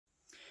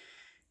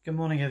Good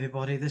morning,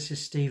 everybody. This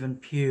is Stephen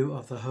Pugh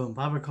of the Home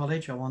Bible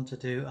College. I want to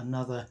do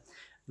another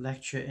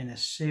lecture in a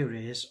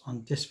series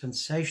on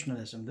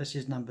dispensationalism. This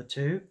is number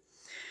 2.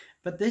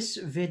 But this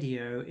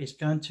video is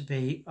going to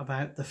be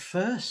about the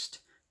first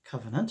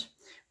covenant,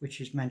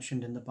 which is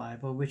mentioned in the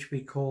Bible, which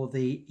we call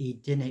the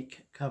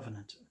Edenic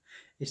covenant.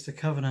 It's the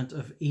covenant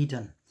of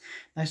Eden.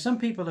 Now, some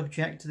people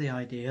object to the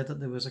idea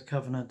that there was a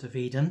covenant of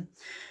Eden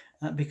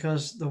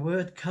because the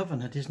word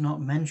covenant is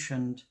not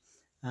mentioned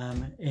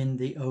in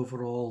the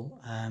overall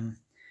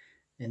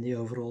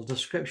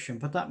description,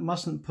 but that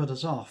mustn't put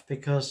us off,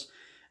 because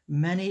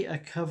many a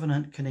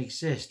covenant can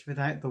exist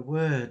without the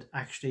word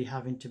actually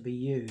having to be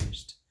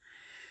used.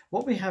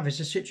 What we have is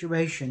a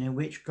situation in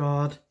which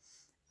God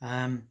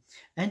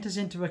enters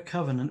into a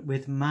covenant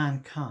with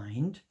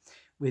mankind,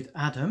 with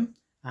Adam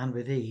and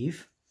with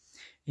Eve,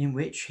 in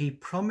which he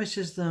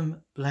promises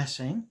them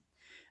blessing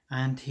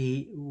and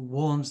he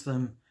warns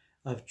them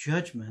of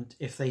judgment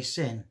if they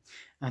sin,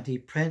 and he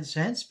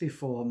presents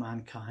before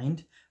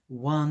mankind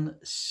one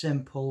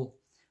simple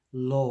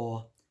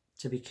law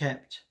to be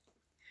kept.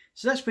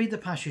 So let's read the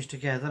passage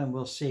together and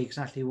we'll see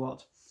exactly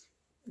what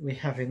we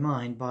have in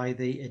mind by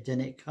the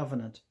Edenic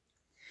covenant.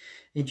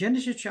 In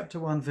Genesis chapter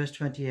 1 verse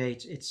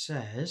 28 it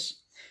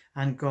says,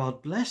 "And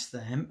God blessed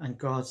them, and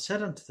God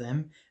said unto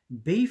them,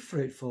 Be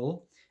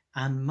fruitful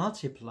and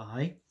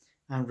multiply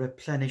and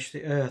replenish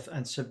the earth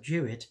and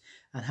subdue it,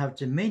 and have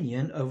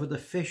dominion over the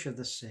fish of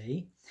the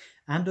sea,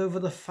 and over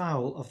the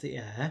fowl of the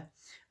air,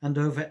 and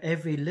over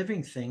every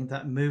living thing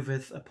that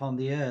moveth upon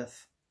the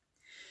earth.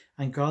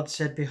 And God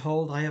said,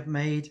 Behold, I have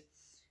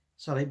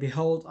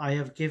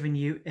given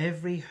you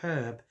every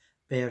herb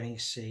bearing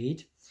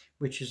seed,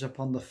 which is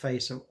upon the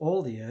face of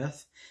all the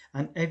earth,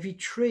 and every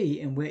tree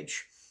in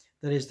which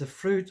there is the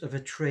fruit of a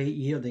tree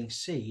yielding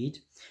seed,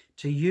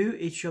 to you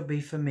it shall be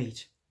for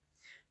meat.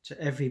 To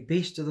every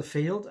beast of the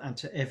field, and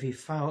to every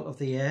fowl of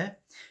the air,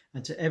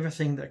 and to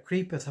everything that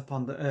creepeth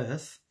upon the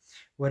earth,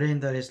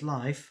 wherein there is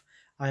life,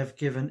 I have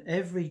given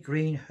every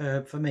green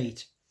herb for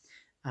meat."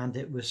 And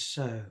it was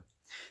so.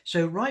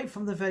 So right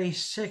from the very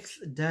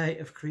 6th day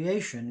of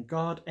creation,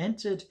 God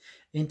entered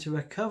into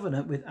a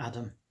covenant with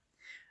Adam.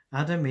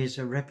 Adam is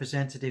a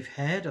representative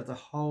head of the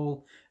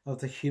whole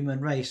of the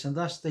human race, and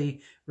thus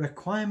the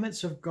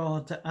requirements of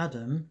God to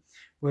Adam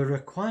were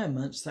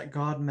requirements that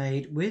God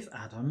made with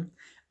Adam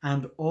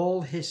and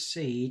all his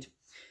seed,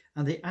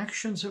 and the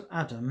actions of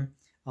Adam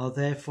are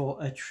therefore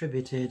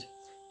attributed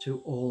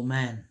to all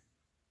men.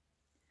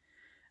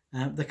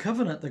 The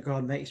covenant that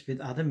God makes with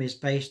Adam is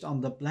based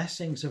on the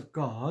blessings of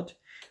God,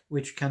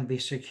 which can be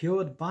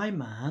secured by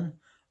man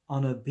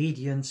on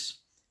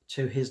obedience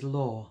to his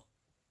law.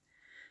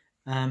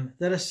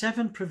 There are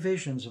 7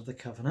 provisions of the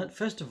covenant.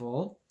 First of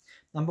all,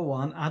 number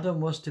 1, Adam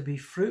was to be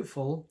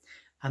fruitful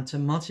and to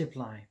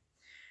multiply.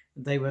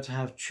 They were to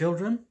have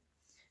children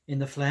in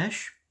the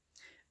flesh,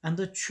 and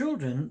the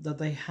children that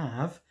they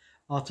have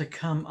are to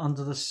come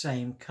under the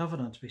same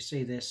covenant. We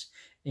see this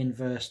in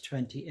verse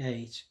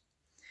 28.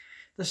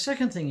 The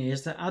second thing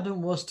is that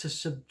Adam was to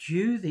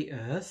subdue the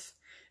earth,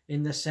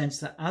 in the sense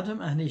that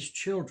Adam and his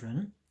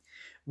children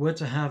were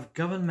to have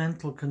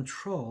governmental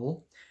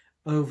control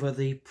over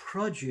the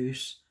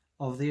produce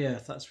of the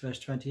earth. That's verse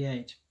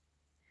 28.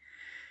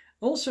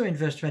 Also in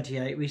verse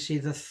 28 we see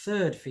the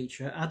third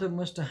feature. Adam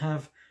was to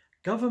have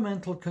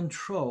governmental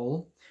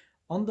control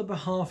on the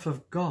behalf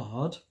of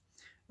God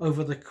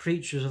over the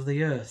creatures of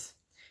the earth,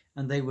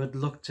 and they would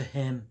look to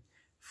him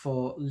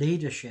for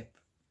leadership.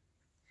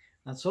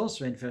 That's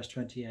also in verse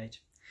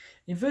 28.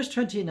 In verse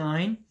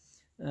 29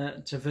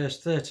 to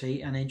verse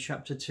 30, and in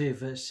chapter 2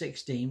 verse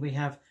 16, we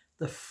have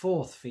the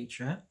fourth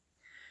feature.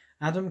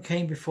 Adam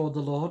came before the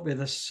Lord with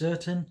a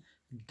certain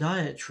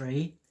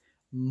dietary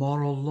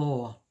moral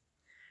law.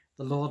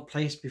 The Lord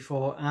placed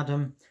before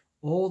Adam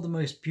all the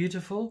most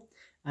beautiful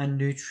and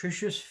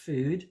nutritious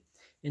food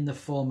in the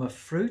form of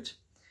fruit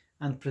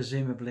and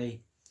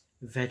presumably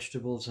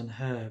vegetables and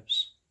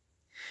herbs.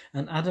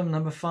 And Adam,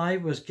 number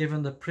 5, was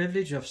given the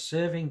privilege of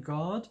serving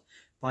God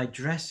by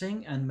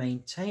dressing and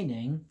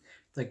maintaining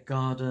the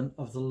garden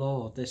of the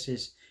Lord. This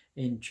is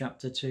in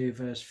chapter 2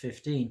 verse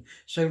 15.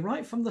 So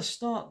right from the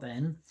start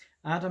then,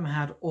 Adam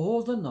had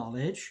all the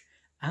knowledge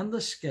and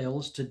the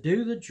skills to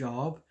do the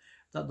job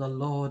that the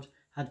Lord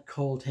had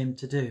called him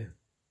to do.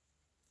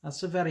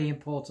 That's a very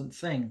important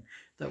thing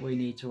that we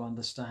need to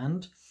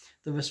understand.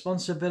 The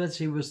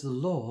responsibility was the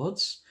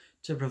Lord's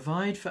to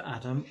provide for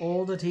Adam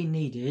all that he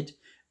needed,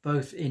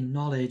 both in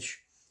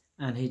knowledge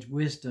and in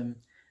wisdom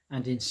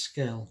and in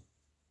skill.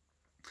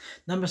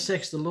 Number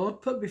 6, the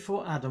Lord put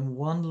before Adam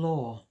one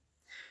law.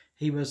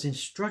 He was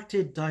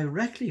instructed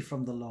directly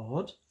from the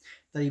Lord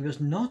that he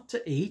was not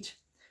to eat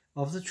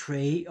of the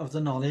tree of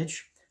the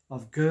knowledge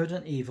of good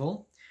and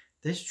evil.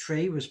 This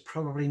tree was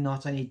probably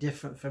not any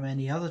different from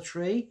any other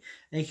tree,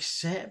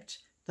 except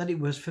that it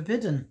was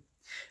forbidden.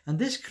 And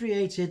this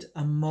created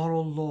a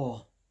moral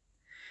law,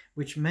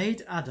 which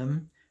made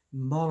Adam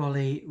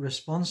morally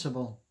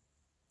responsible.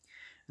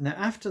 Now,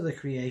 after the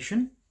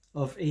creation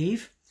of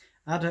Eve,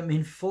 Adam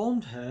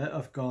informed her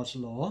of God's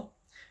law,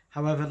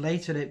 However,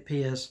 later it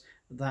appears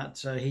that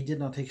he did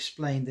not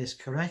explain this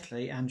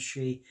correctly and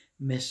she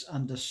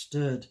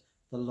misunderstood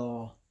the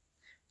law.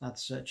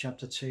 That's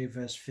chapter 2,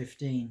 verse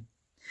 15.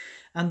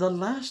 And the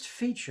last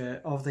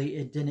feature of the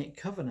Edenic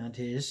covenant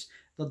is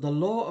that the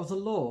law of the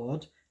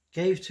Lord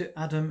gave to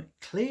Adam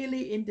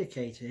clearly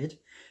indicated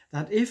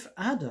that if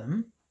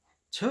Adam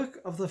took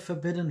of the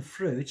forbidden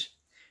fruit,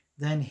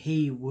 then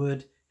he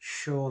would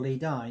surely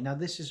die. Now,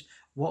 this is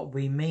what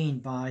we mean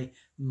by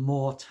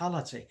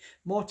mortality.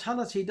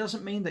 Mortality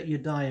doesn't mean that you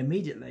die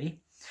immediately.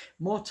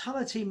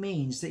 Mortality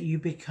means that you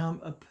become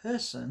a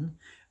person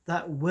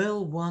that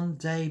will one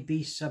day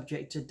be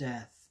subject to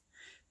death.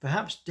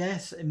 Perhaps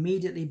death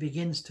immediately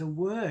begins to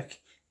work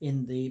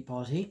in the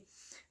body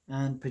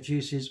and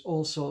produces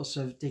all sorts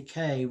of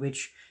decay,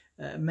 which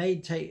may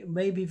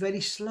be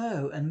very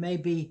slow and may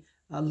be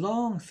a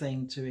long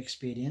thing to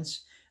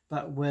experience,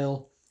 but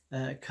will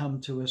come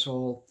to us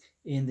all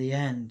in the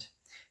end.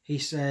 He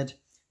said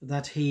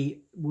that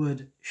he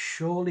would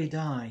surely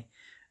die.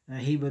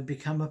 He would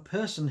become a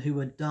person who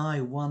would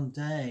die one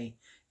day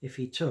if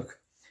he took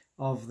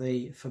of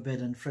the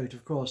forbidden fruit.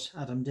 Of course,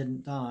 Adam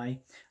didn't die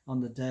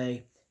on the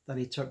day that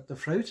he took the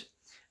fruit,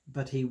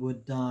 but he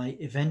would die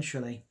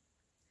eventually.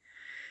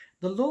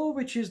 The law,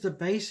 which is the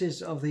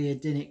basis of the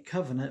Edenic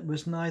covenant,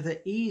 was neither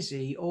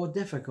easy or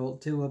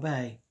difficult to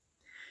obey.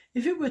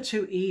 If it were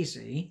too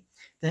easy,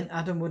 then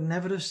Adam would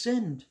never have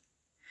sinned.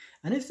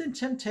 And if the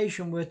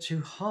temptation were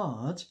too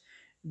hard,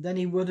 then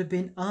he would have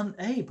been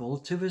unable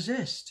to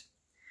resist.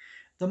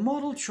 The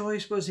moral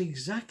choice was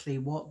exactly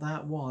what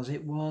that was.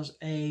 It was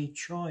a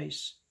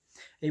choice.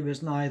 It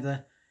was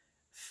either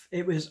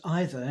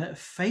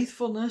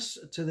faithfulness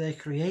to their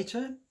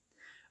Creator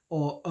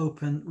or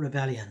open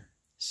rebellion.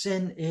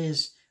 Sin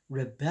is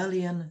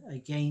rebellion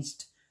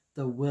against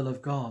the will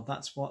of God.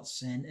 That's what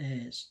sin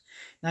is.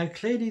 Now,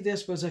 clearly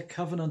this was a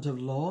covenant of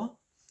law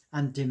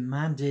and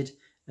demanded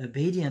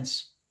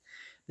obedience.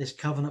 This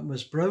covenant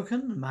was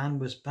broken. Man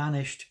was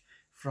banished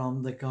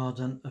from the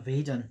Garden of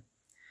Eden.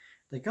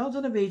 The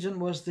Garden of Eden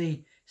was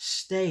the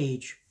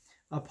stage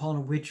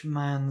upon which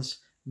man's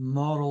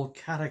moral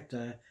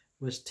character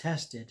was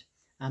tested.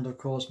 And of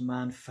course,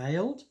 man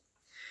failed.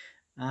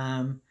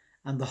 And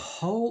the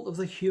whole of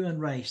the human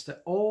race,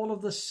 that all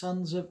of the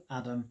sons of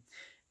Adam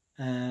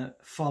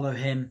follow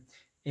him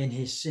in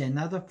his sin.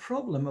 Now, the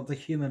problem of the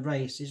human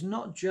race is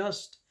not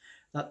just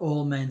that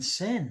all men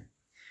sin,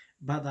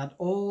 but that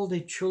all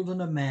the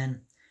children of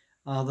men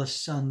are the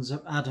sons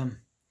of Adam,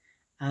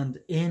 and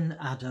in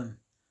Adam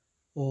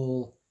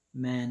all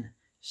men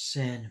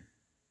sin.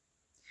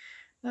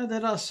 Now,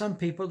 there are some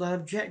people that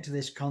object to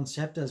this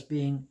concept as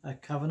being a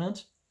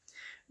covenant.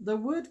 The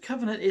word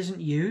covenant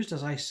isn't used,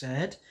 as I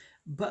said,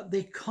 but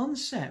the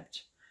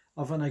concept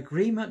of an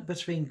agreement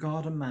between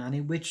God and man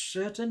in which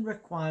certain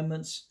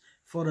requirements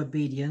for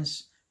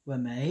obedience were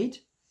made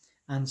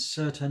and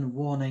certain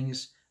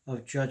warnings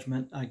of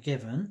judgment are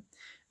given,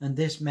 and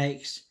this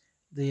makes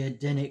the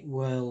Edenic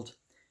world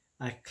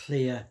a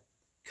clear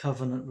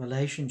covenant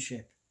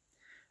relationship.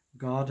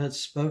 God had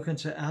spoken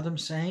to Adam,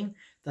 saying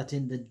that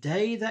in the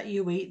day that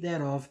you eat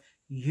thereof,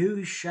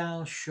 you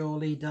shall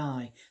surely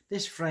die.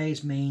 This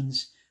phrase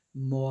means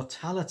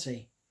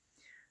mortality.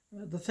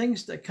 The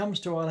things that comes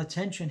to our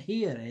attention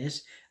here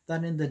is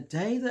that in the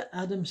day that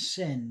Adam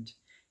sinned,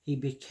 he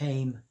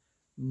became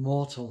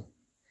mortal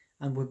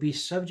and would be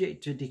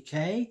subject to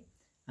decay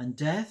and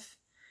death.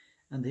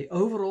 And the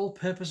overall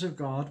purpose of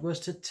God was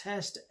to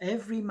test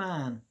every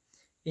man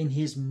in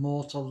his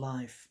mortal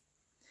life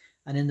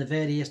and in the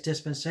various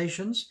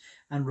dispensations,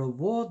 and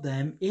reward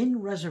them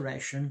in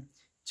resurrection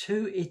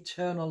to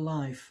eternal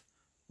life,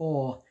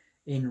 or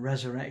in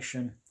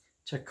resurrection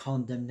to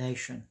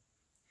condemnation.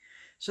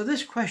 So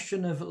this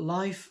question of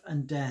life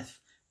and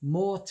death,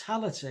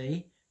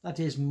 mortality,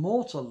 that is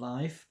mortal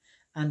life,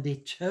 and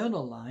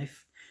eternal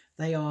life,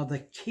 they are the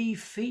key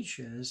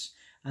features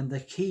and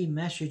the key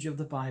message of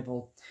the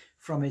Bible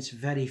from its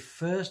very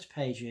first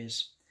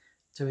pages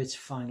to its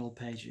final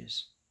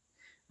pages.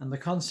 And the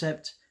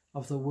concept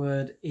of the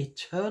word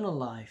eternal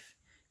life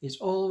is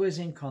always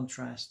in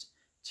contrast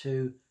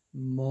to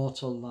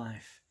mortal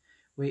life.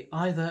 We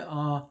either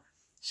are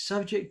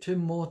subject to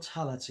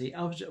mortality,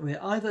 we're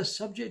either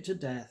subject to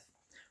death,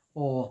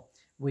 or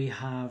we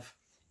have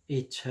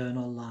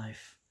eternal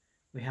life.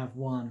 We have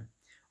one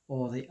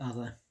or the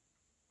other.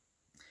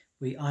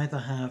 We either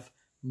have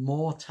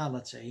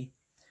mortality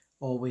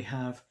or we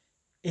have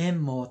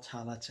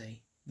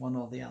immortality, one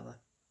or the other.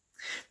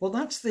 Well,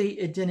 that's the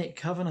Edenic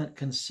covenant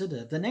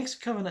considered. The next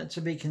covenant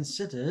to be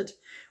considered,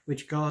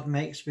 which God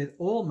makes with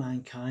all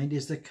mankind,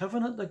 is the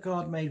covenant that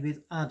God made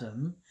with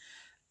Adam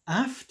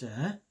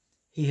after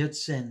he had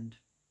sinned.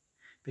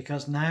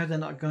 Because now they're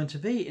not going to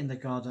be in the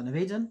Garden of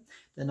Eden.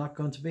 They're not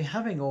going to be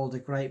having all the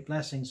great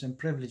blessings and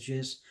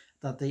privileges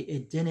that the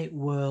Edenic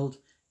world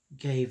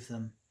gave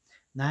them.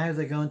 Now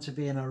they're going to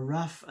be in a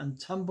rough and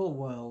tumble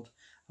world,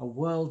 a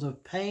world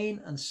of pain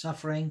and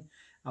suffering,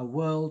 a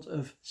world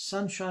of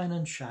sunshine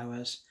and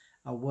showers,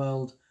 a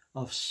world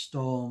of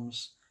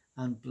storms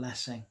and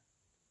blessing.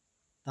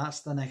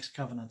 That's the next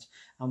covenant.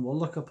 And we'll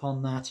look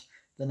upon that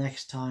the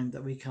next time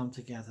that we come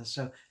together.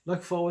 So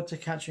look forward to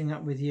catching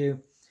up with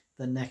you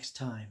the next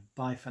time.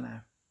 Bye for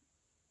now.